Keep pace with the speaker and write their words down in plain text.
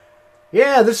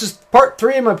Yeah, this is part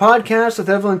 3 of my podcast with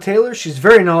Evelyn Taylor. She's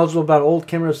very knowledgeable about Old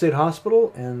Camarillo State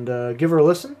Hospital, and give her a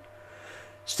listen.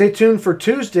 Stay tuned for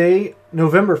Tuesday,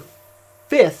 November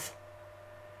 5th,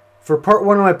 for part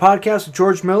 1 of my podcast with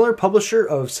George Miller, publisher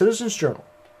of Citizens Journal.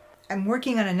 I'm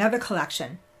working on another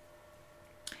collection.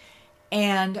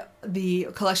 And the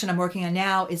collection I'm working on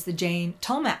now is the Jane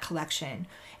Tolmack collection.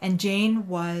 And Jane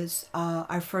was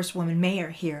our first woman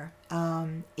mayor here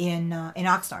in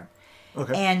Oxnard.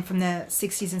 Okay. And from the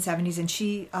 60s and 70s. And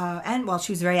she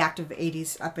was very active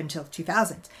 80s up until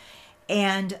 2000s.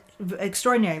 And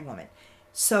extraordinary woman.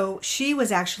 So she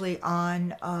was actually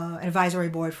on an advisory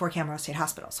board for Camarillo State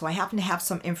Hospital. So I happen to have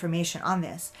some information on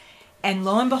this. And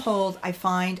lo and behold, I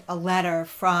find a letter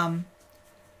from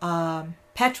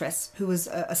Petrus, who was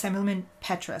Assemblyman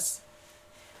Petrus,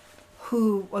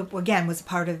 who, again, was a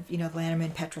part of, the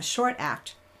Lanterman-Petrus Short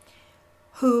Act,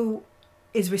 who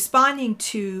is responding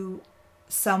to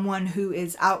someone who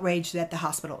is outraged that the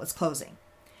hospital is closing.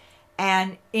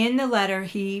 And in the letter,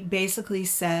 he basically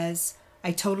says,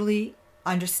 I totally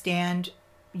understand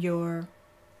your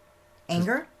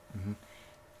anger, mm-hmm.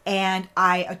 and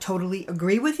I totally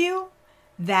agree with you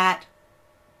that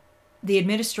the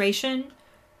administration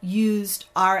used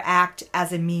our act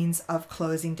as a means of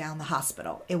closing down the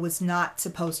hospital. It was not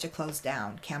supposed to close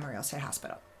down Camarillo State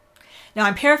Hospital. Now,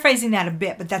 I'm paraphrasing that a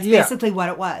bit, but that's basically what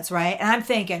it was, right? And I'm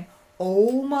thinking,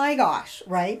 oh my gosh,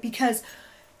 right? Because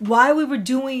while we were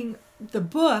doing the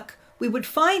book, we would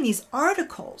find these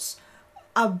articles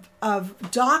of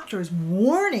doctors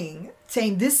warning,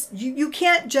 saying this, you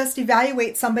can't just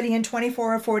evaluate somebody in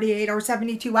 24 or 48 or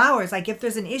 72 hours. Like, if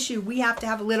there's an issue, we have to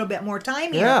have a little bit more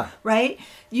time here, right?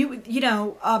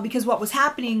 Because what was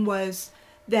happening was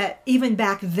that even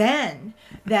back then,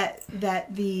 that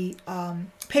the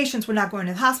patients were not going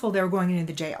to the hospital, they were going into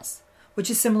the jails, which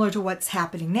is similar to what's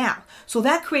happening now. So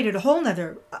that created a whole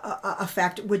nother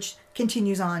effect, which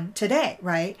continues on today,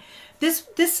 right?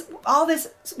 All this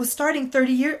was started in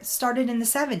the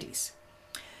 70s.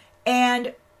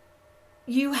 And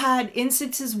you had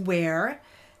instances where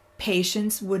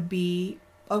patients would be,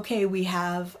 okay, we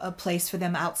have a place for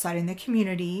them outside in the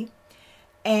community.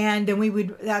 And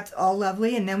then that's all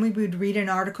lovely. And then we would read an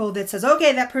article that says,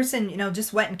 okay, that person,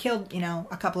 just went and killed,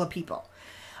 a couple of people.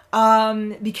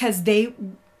 Because they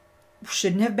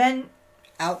shouldn't have been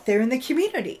out there in the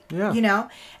community,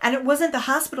 And it wasn't the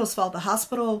hospital's fault. The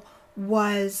hospital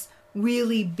was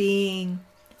really being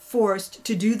forced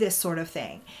to do this sort of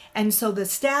thing. And so the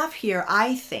staff here,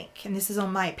 I think, and this is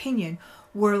on my opinion,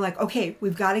 were like, okay,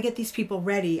 we've got to get these people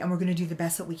ready and we're going to do the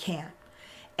best that we can.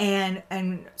 And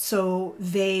so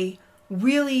they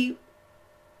really,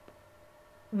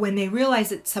 when they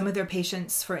realized that some of their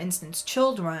patients, for instance,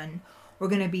 children, were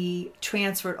going to be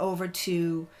transferred over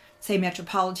to, say,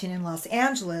 Metropolitan in Los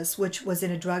Angeles, which was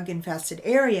in a drug-infested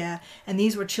area, and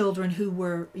these were children who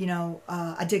were,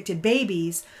 addicted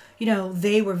babies,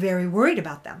 they were very worried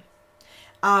about them.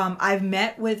 I've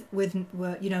met with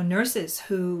nurses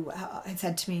who had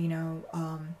said to me,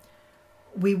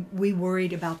 we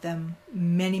worried about them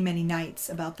many, many nights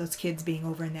about those kids being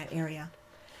over in that area.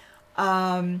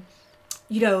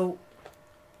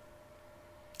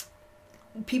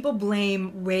 People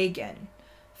blame Reagan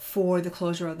for the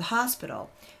closure of the hospital,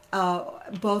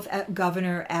 both as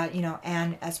governor,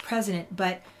 and as president.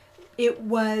 But it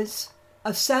was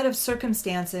a set of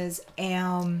circumstances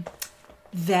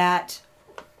that,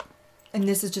 and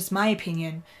this is just my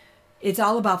opinion, it's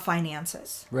all about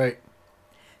finances. Right.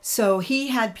 So he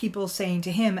had people saying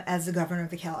to him, as the governor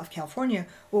of California,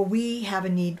 well, we have a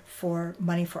need for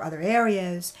money for other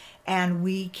areas, and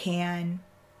we can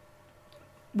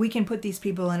put these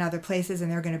people in other places,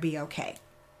 and they're going to be okay.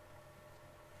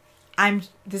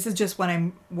 This is just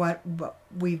what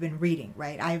we've been reading,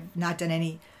 right? I've not done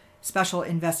any special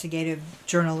investigative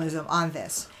journalism on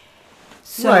this.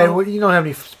 So, right. Well, you don't have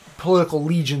any political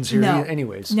legions here,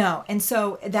 anyways. No, and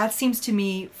so that seems to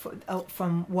me,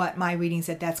 from what my reading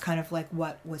said, that's kind of like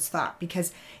what was thought,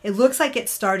 because it looks like it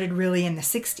started really in the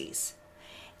 60s.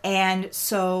 And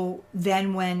so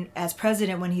then when, as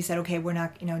president, when he said, okay, we're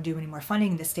not, doing any more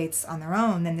funding, the states on their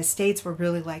own, then the states were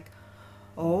really like,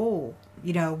 oh,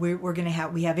 we're going to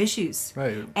we have issues.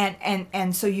 Right.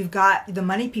 And so you've got the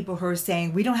money people who are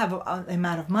saying, we don't have an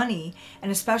amount of money.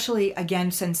 And especially,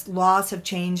 again, since laws have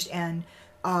changed and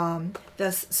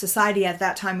the society at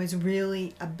that time was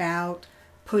really about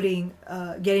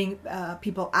getting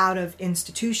people out of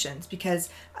institutions, because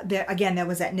there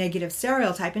was that negative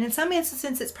stereotype, and in some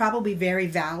instances it's probably very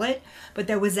valid, but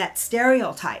there was that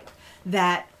stereotype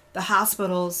that the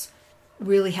hospitals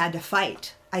really had to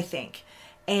fight, I think.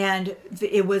 And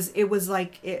it was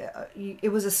like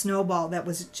it was a snowball that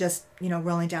was just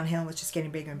rolling downhill and was just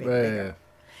getting bigger and bigger and bigger.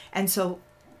 And so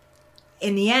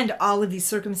in the end, all of these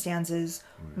circumstances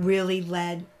really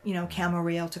led Camel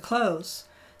Rail to close,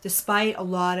 despite a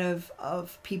lot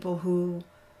of people who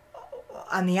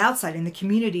on the outside in the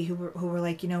community who were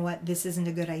like, what, this isn't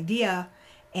a good idea,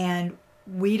 and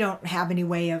we don't have any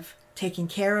way of taking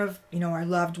care of our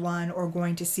loved one or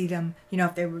going to see them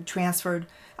if they were transferred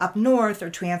up north or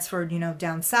transferred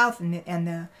down south,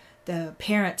 and the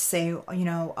parents say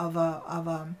of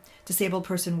a disabled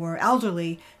person were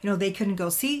elderly, they couldn't go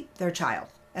see their child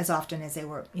as often as they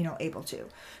were able to.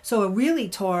 So it really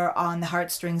tore on the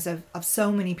heartstrings of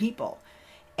so many people.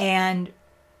 And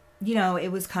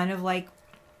it was kind of like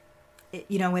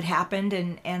it happened,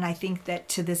 and I think that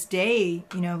to this day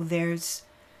there's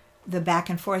the back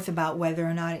and forth about whether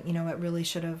or not it really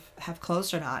should have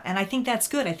closed or not. And I think that's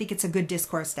good. I think it's a good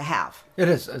discourse to have. It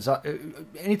is.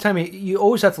 Anytime you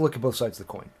always have to look at both sides of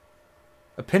the coin.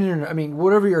 Opinion, I mean,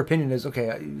 whatever your opinion is,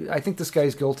 okay, I think this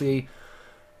guy's guilty,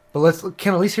 but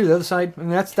can at least hear the other side. I mean,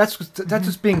 that's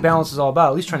just being balanced is all about.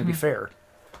 At least trying to be fair.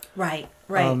 Right.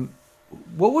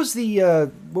 What was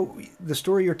the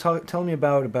story you're telling me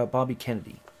about Bobby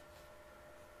Kennedy?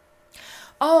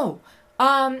 Oh,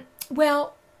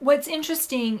 well, what's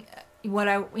interesting, what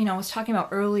I was talking about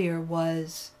earlier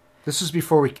was, this was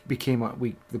before we became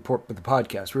the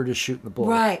podcast. We were just shooting the bull.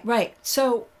 Right.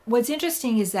 So what's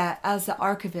interesting is that as the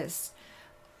archivist,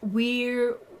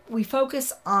 we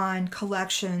focus on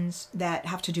collections that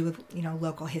have to do with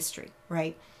local history,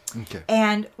 right? Okay.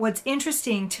 And what's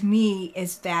interesting to me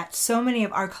is that so many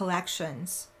of our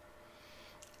collections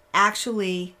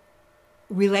actually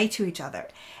relate to each other.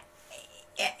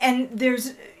 And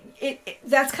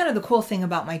that's kind of the cool thing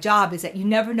about my job, is that you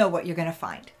never know what you're going to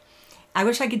find. I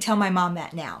wish I could tell my mom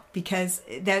that now, because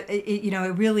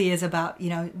it really is about,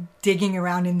 digging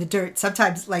around in the dirt,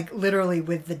 sometimes like literally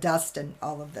with the dust and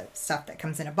all of the stuff that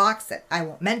comes in a box that I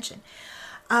won't mention.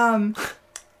 So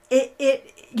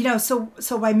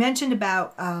I mentioned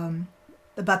about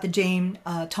the Jane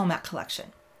Tomac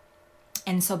collection.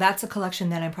 And so that's a collection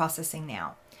that I'm processing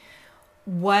now.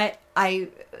 What I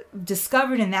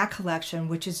discovered in that collection,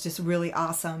 which is just really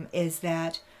awesome, is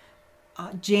that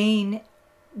Jane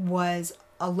was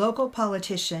a local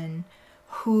politician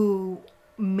who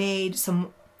made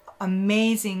some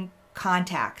amazing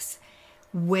contacts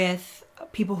with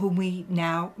people whom we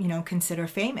now, consider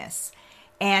famous.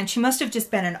 And she must have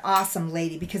just been an awesome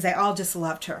lady, because they all just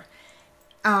loved her.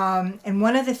 And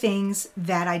one of the things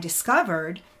that I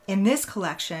discovered in this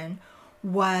collection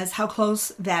was how close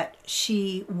that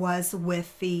she was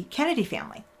with the Kennedy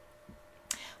family.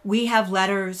 We have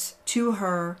letters to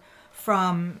her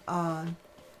from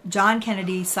John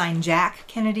Kennedy, signed Jack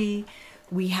Kennedy.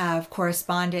 We have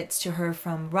correspondence to her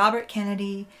from Robert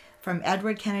Kennedy, from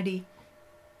Edward Kennedy.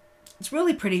 It's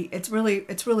really pretty. It's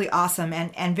really awesome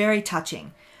and very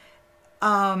touching.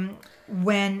 Before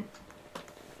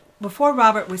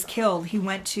Robert was killed, he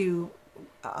went to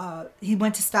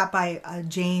stop by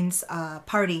Jane's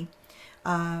party,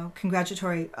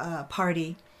 congratulatory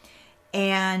party,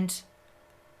 and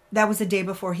that was the day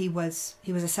before he was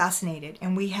assassinated.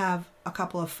 And we have a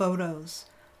couple of photos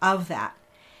of that,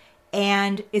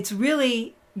 and it's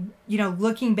really,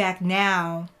 looking back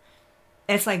now,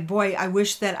 it's like, boy, I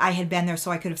wish that I had been there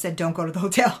so I could have said, don't go to the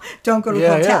hotel. Don't go to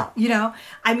the hotel. Yeah.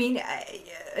 I mean,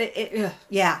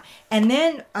 yeah. And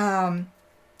then,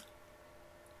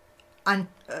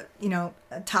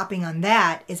 topping on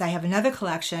that is I have another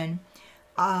collection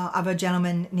of a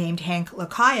gentleman named Hank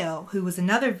Lacayo, who was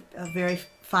another very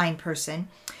fine person.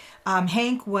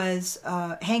 Hank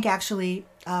actually,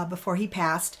 before he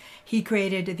passed, he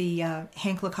created the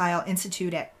Hank Lacayo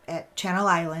Institute at Channel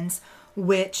Islands,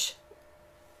 which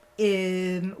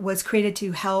was created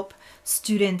to help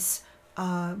students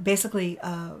basically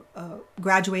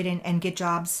graduate and get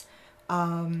jobs,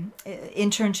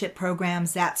 internship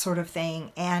programs, that sort of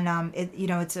thing. And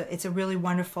it's a really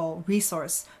wonderful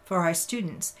resource for our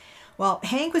students. Well,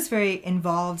 Hank was very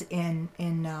involved in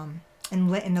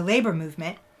the labor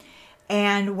movement,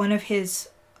 and one of his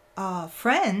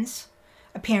friends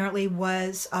apparently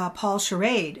was Paul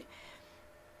Charade.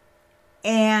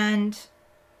 And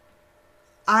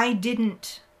I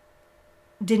didn't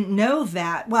know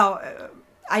that. Well,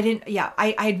 I didn't. Yeah,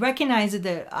 I recognized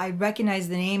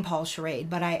the name Paul Charade,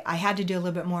 but I had to do a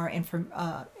little bit more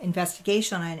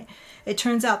investigation on it. It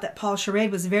turns out that Paul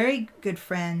Charade was very good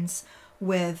friends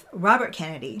with Robert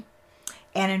Kennedy,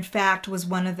 and in fact was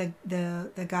one of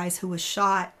the guys who was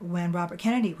shot when Robert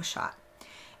Kennedy was shot.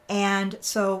 And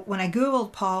so when I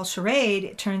Googled Paul Charade,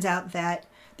 it turns out that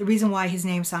the reason why his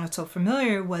name sounded so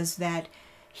familiar was that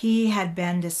he had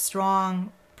been this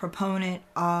strong proponent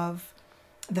of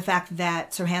the fact that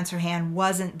Sirhan Sirhan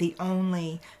wasn't the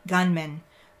only gunman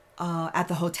at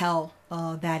the hotel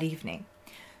that evening.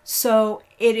 So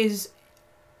it is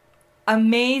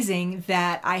amazing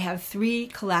that I have 3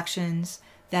 collections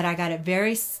that I got at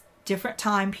very different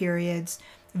time periods,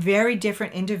 very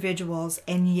different individuals,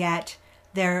 and yet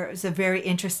there's a very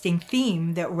interesting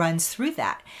theme that runs through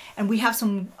that. And we have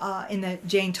some, in the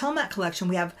Jane Tomac collection,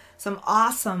 we have some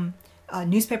awesome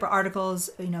newspaper articles,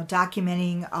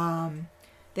 documenting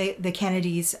the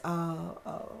Kennedys'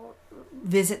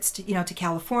 visits to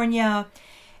California.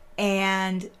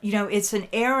 And, it's an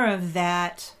era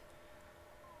that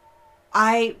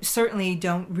I certainly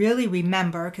don't really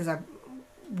remember because I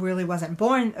really wasn't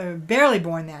born, or barely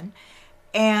born then.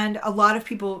 And a lot of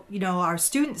people, our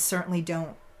students certainly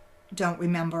don't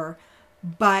remember.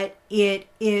 But it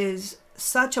is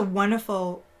such a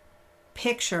wonderful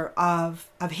picture of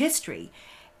history.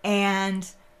 And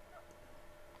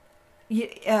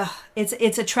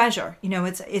it's a treasure.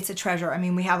 It's a treasure. I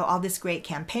mean, we have all this great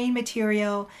campaign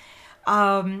material.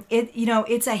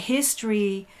 It's a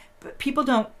history, but people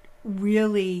don't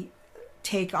really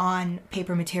take on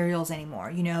paper materials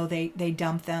anymore. They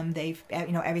dump them.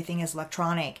 Everything is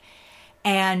electronic.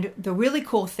 And the really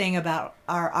cool thing about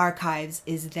our archives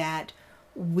is that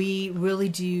we really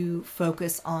do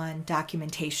focus on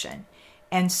documentation.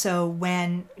 And so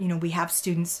when, we have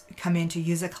students come in to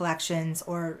use the collections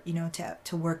or,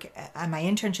 to work on my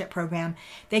internship program,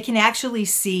 they can actually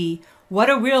see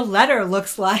what a real letter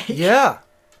looks like. Yeah.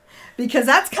 Because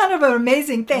that's kind of an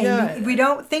amazing thing. Yeah. We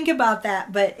don't think about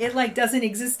that, but it doesn't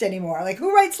exist anymore.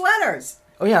 Who writes letters?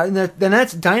 Oh yeah, and then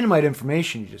that's dynamite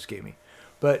information you just gave me.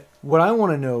 But what I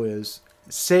want to know is,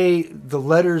 say the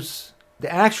letters,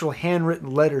 the actual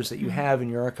handwritten letters that you have in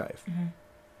your archive,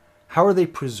 how are they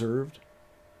preserved?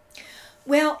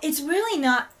 Well, it's really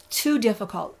not too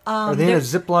difficult. Are they in a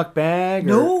Ziploc bag?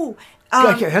 No.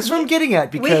 Okay, that's what I'm getting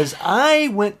at, because I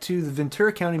went to the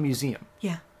Ventura County Museum.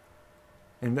 Yeah.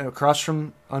 And across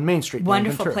from, on Main Street.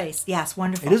 Wonderful place. Yes,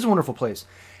 wonderful. It is a wonderful place.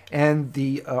 And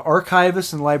the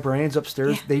archivists and librarians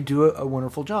upstairs, they do a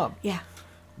wonderful job. Yeah.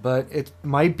 But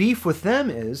my beef with them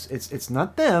is, it's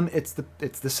not them, it's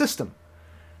the system.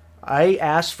 I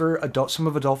asked for some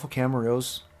of Adolfo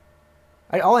Camarillo's.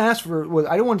 All I asked for was,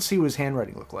 I don't want to see what his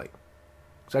handwriting looked like.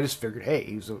 So I just figured, hey,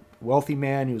 he was a wealthy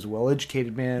man, he was a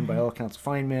well-educated man, by all accounts a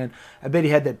fine man. I bet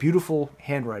he had that beautiful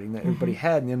handwriting that everybody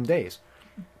had in them days.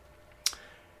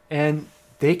 And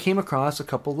they came across a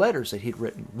couple letters that he'd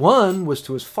written. One was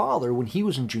to his father when he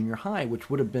was in junior high, which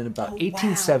would have been about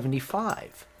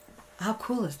 1875. How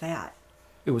cool is that?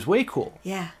 It was way cool.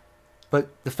 Yeah. But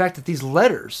the fact that these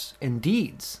letters and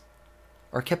deeds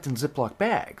are kept in Ziploc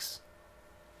bags,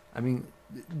 I mean,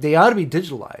 they ought to be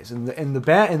digitalized, and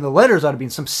the letters ought to be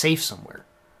in some safe somewhere.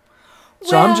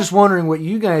 So I'm just wondering what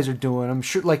you guys are doing. I'm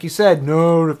sure, like you said,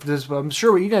 I'm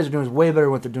sure what you guys are doing is way better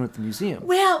than what they're doing at the museum.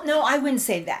 Well, no, I wouldn't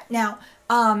say that. Now,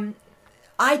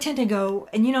 I tend to go,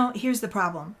 and here's the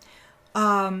problem.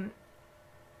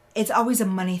 It's always a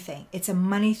money thing. It's a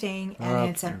money thing,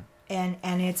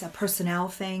 and it's a personnel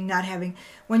thing.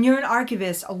 When you're an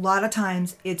archivist, a lot of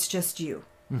times it's just you,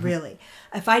 really.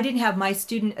 If I didn't have my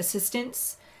student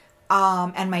assistants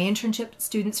and my internship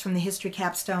students from the history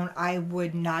capstone, I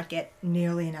would not get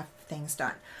nearly enough things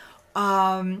done.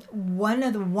 One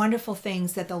of the wonderful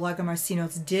things that the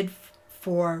Lagomarcinos did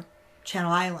for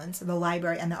Channel Islands, the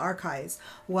library and the archives,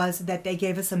 was that they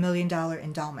gave us $1 million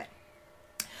endowment.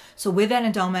 So with that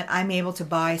endowment, I'm able to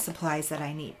buy supplies that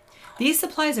I need. These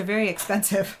supplies are very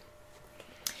expensive.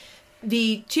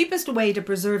 The cheapest way to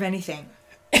preserve anything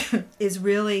is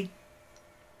really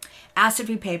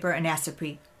acid-free paper and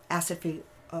acid-free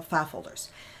file folders.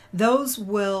 Those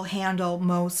will handle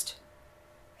most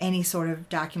any sort of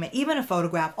document, even a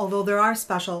photograph, although there are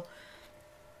special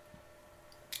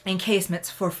encasements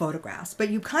for photographs. But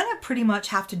you kind of pretty much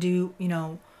have to do,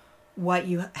 what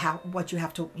you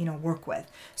have to work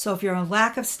with. So if you're in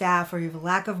lack of staff or you have a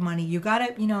lack of money, you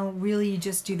gotta really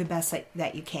just do the best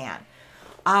that you can.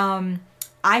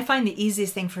 I find the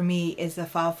easiest thing for me is the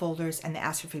file folders and the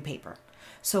acid-free paper.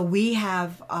 So we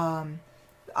have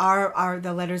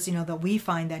the letters that we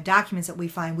find, the documents that we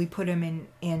find, we put them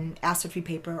in acid-free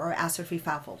paper or acid-free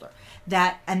file folder.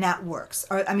 That works.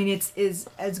 Or I mean, it's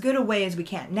as good a way as we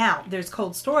can. Now there's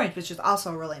cold storage, which is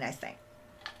also a really nice thing.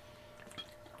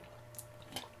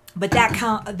 But that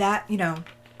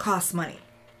costs money.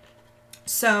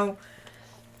 So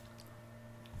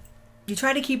you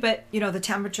try to keep it, the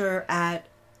temperature at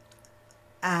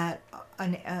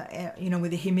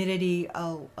with the humidity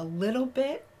a little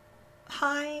bit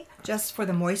high just for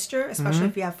the moisture, especially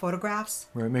if you have photographs.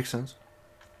 Right, makes sense.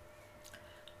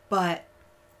 But,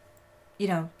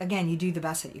 again, you do the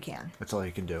best that you can. That's all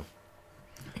you can do.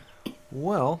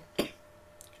 Well,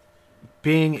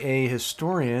 being a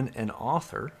historian and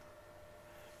author,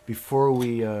 before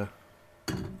we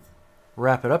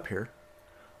wrap it up here,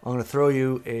 I'm going to throw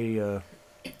you a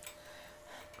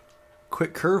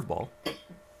quick curveball.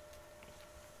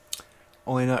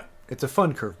 It's a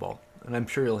fun curveball, and I'm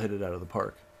sure you'll hit it out of the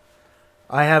park.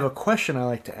 I have a question I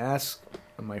like to ask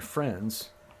my friends,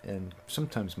 and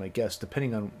sometimes my guests,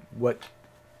 depending on what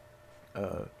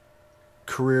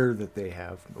career that they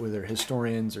have, whether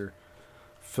historians or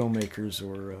filmmakers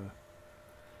or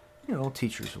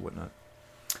teachers or whatnot.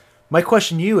 My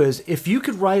question to you is, if you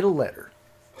could write a letter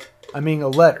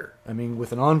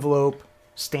with an envelope,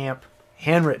 stamp,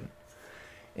 handwritten,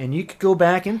 and you could go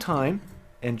back in time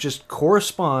and just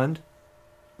correspond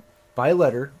by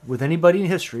letter with anybody in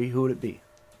history, who would it be?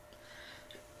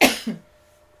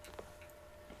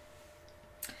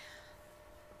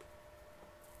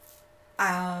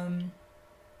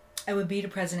 It would be to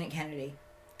President Kennedy.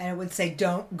 And it would say,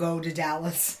 don't go to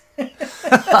Dallas.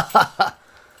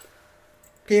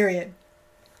 Period.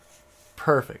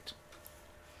 Perfect.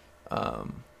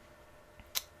 I'm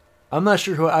not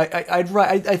sure who I'd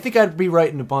write. I think I'd be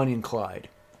writing to Bonnie and Clyde.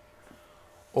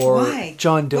 Or Why?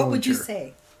 John Dillinger. What would you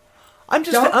say?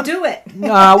 Don't do it.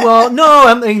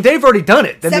 They've already done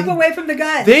it. Step away from the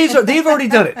gun. They've already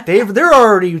done it. They're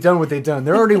already done what they've done.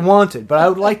 They're already wanted. But I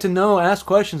would like to ask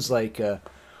questions like,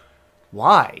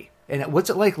 why? And what's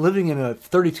it like living in a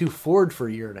 32 Ford for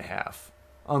a year and a half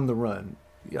on the run,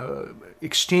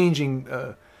 exchanging,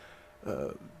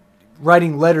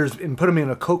 writing letters and put them in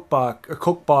a Coke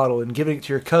bottle and giving it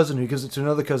to your cousin, who gives it to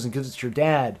another cousin, gives it to your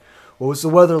dad. What was the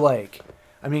weather like?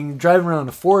 I mean, driving around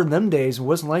a Ford in them days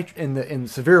wasn't like in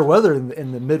severe weather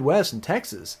in the Midwest and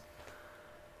Texas.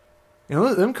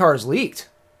 Them cars leaked.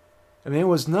 I mean, it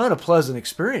was not a pleasant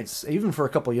experience, even for a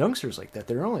couple of youngsters like that.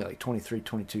 They're only like 23,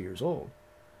 22 years old.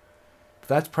 But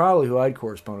that's probably who I'd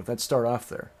correspond with. I'd start off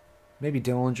there. Maybe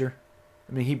Dillinger.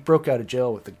 I mean, he broke out of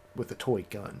jail with a toy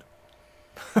gun.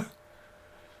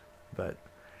 But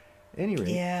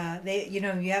anyway. Yeah,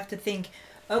 you have to think.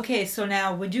 Okay, so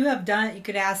now, would you have done? You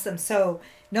could ask them. So,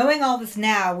 knowing all this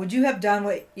now, would you have done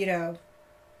what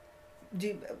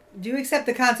Do you accept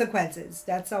the consequences?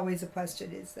 That's always a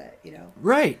question. Is that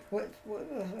right? What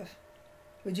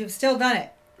would you have still done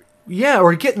it? Yeah,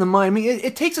 or get in the mind. I mean,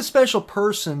 it takes a special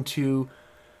person to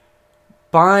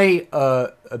buy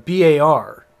a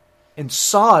BAR and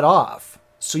saw it off,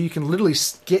 so you can literally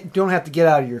don't have to get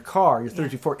out of your car, your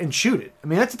 34, and shoot it. I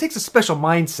mean, it takes a special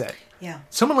mindset. Yeah.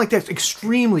 Someone like that's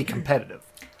extremely competitive.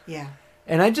 Yeah.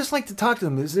 And I just like to talk to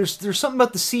them. There's something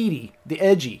about the seedy, the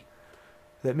edgy,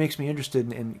 that makes me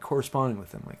interested in corresponding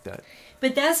with them like that.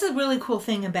 But that's a really cool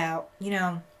thing about,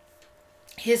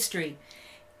 history.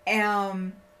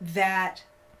 That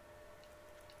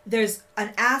there's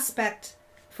an aspect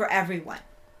for everyone.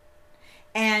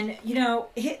 And,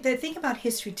 the thing about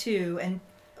history, too,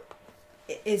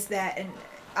 is that, and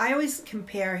I always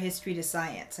compare history to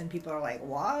science, and people are like,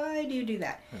 why do you do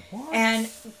that? What? And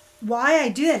why I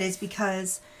do that is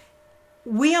because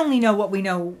we only know what we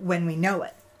know when we know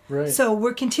it. Right. So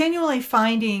we're continually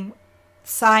finding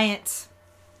science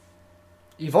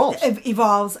evolves.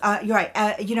 You're right.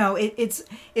 It's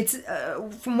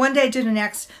from one day to the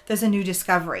next. There's a new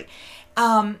discovery.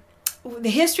 The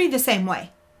history the same way,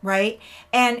 right?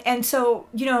 And so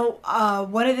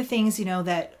one of the things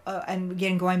that and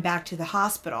again going back to the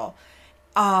hospital,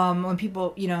 when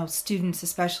people students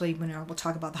especially when we'll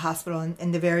talk about the hospital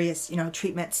and the various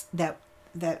treatments that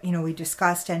we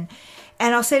discussed and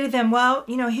I'll say to them, well,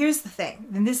 here's the thing,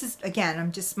 and this is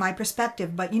again just my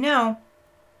perspective, but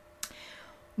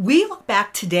we look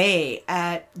back today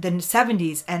at the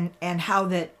 70s and how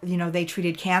that they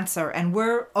treated cancer, and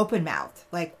we're open mouthed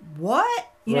like, what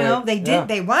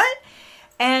they what?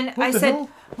 And what I the said hell?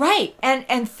 Right,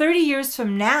 and 30 years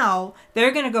from now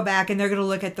they're going to go back and they're going to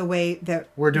look at the way that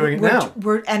we're doing it now,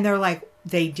 and they're like,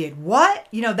 they did what?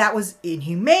 That was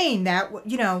inhumane. That,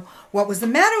 what was the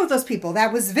matter with those people?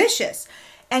 That was vicious.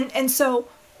 And so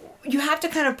you have to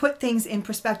kind of put things in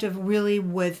perspective really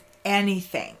with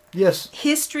anything. Yes.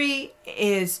 History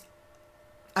is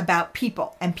about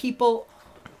people, and people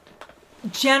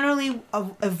generally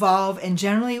evolve and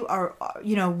generally are,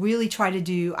 really try to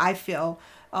do, I feel,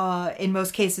 in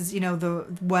most cases, the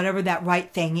whatever that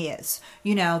right thing is.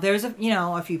 There's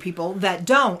a few people that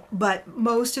don't, but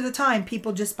most of the time,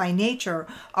 people just by nature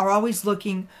are always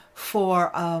looking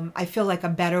for, I feel like, a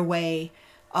better way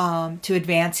to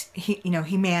advance,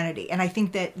 humanity. And I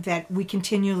think that we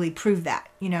continually prove that,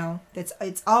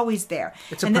 it's always there.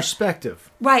 It's a perspective.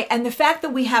 Right. And the fact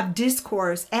that we have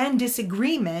discourse and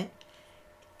disagreement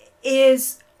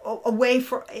is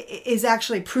is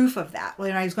actually proof of that.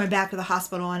 When I was going back to the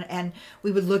hospital and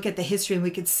we would look at the history and we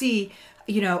could see,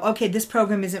 okay, this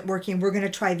program isn't working. We're going to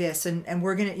try this, and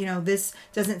we're going to, this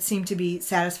doesn't seem to be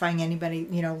satisfying anybody.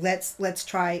 Let's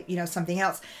try, something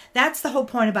else. That's the whole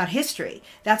point about history.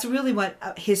 That's really what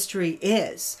history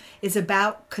is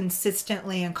about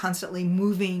consistently and constantly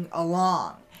moving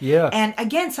along. Yeah. And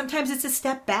again, sometimes it's a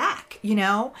step back,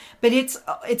 but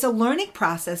it's a learning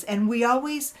process. And we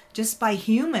always, just by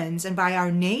humans and by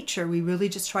our nature, we really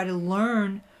just try to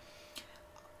learn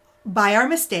by our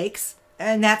mistakes.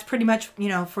 And that's pretty much,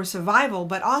 for survival,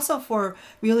 but also for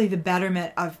really the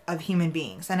betterment of human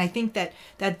beings. And I think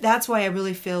that's why I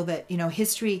really feel that,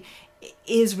 history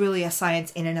is really a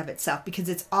science in and of itself, because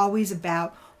it's always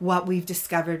about what we've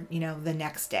discovered, the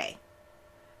next day.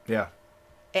 Yeah.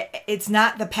 It's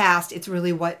not the past. It's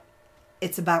really what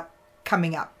it's about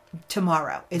coming up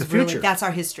tomorrow. Is the future. Really, that's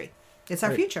our history. It's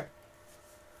our future.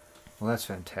 Well, that's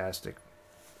fantastic.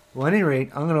 Well, at any rate,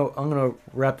 I'm gonna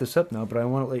wrap this up now, but I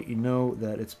want to let you know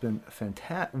that it's been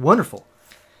wonderful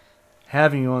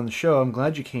having you on the show. I'm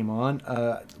glad you came on.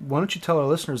 Why don't you tell our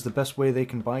listeners the best way they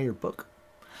can buy your book?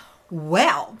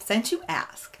 Well, since you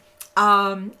ask,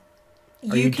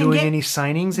 Are you doing any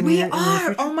signings in We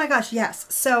are. Oh my gosh, yes.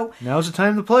 So now's the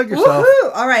time to plug yourself.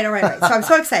 Woohoo! All right. So I'm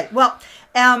so excited. Well,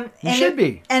 you should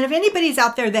be. And if anybody's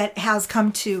out there that has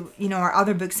come to, our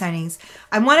other book signings,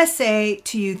 I want to say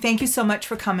to you, thank you so much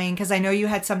for coming, because I know you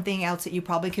had something else that you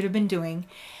probably could have been doing.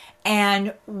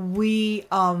 And we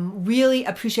really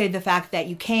appreciate the fact that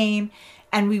you came,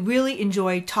 and we really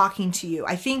enjoyed talking to you.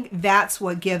 I think that's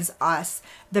what gives us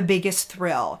the biggest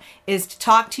thrill, is to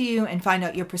talk to you and find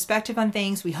out your perspective on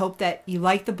things. We hope that you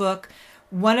like the book.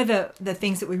 One of the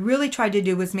things that we really tried to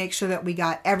do was make sure that we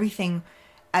got everything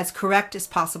as correct as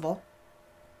possible,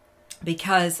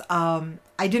 because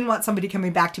I didn't want somebody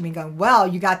coming back to me and going, well,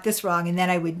 you got this wrong, and then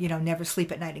I would, never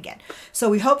sleep at night again. So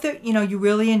we hope that, you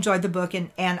really enjoyed the book, and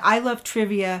I love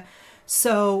trivia.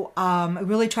 So I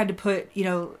really tried to put,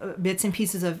 bits and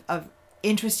pieces of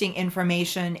interesting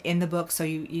information in the book, so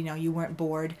you weren't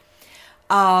bored.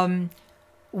 I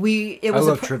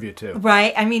love trivia too.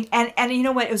 Right. I mean, and you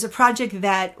know what? It was a project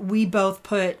that we both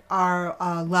put our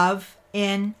love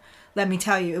in. Let me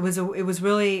tell you, it was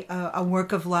really a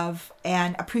work of love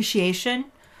and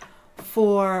appreciation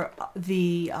for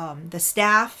the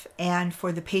staff and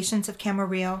for the patients of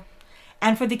Camarillo,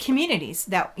 and for the communities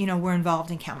that were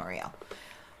involved in Camarillo.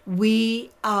 I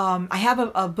have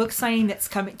a book signing that's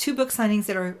coming. 2 book signings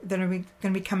that are going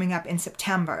to be coming up in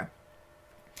September.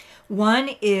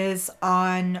 One is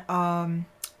on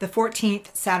the 14th,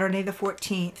 Saturday the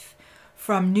 14th,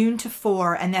 from noon to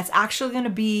 4, and that's actually going to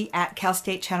be at Cal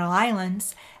State Channel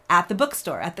Islands at the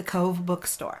bookstore, at the Cove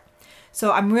Bookstore.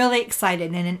 So I'm really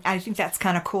excited, and I think that's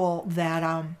kind of cool that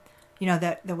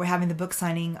that we're having the book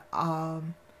signing at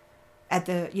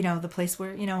the place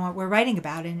where we're writing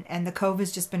about, and the Cove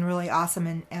has just been really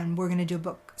awesome, and we're going to do a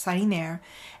book signing there.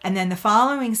 And then the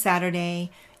following Saturday,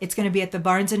 it's going to be at the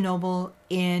Barnes & Noble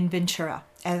in Ventura.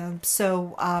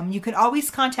 So you can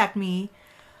always contact me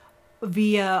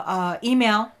via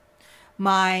email.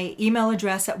 My email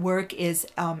address at work is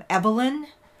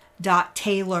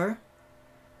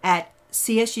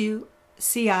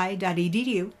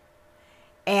evelyn.taylor@csuci.edu.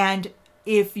 And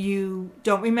if you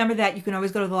don't remember that, you can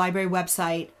always go to the library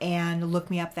website and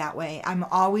look me up that way. I'm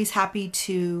always happy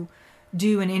to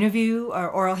do an interview or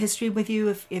oral history with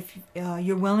you if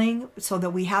you're willing, so that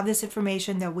we have this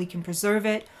information, that we can preserve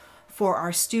it for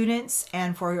our students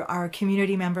and for our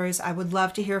community members. I would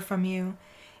love to hear from you.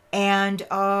 And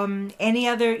any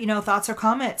other thoughts or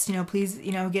comments, please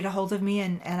get a hold of me,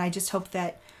 and I just hope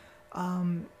that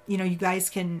you guys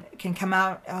can come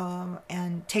out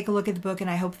and take a look at the book, and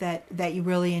I hope that you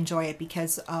really enjoy it,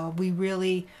 because we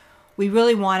really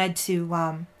wanted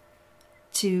to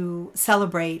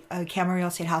celebrate Camarillo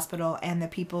State Hospital and the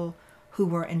people who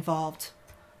were involved,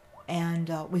 and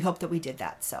we hope that we did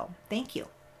that. So thank you.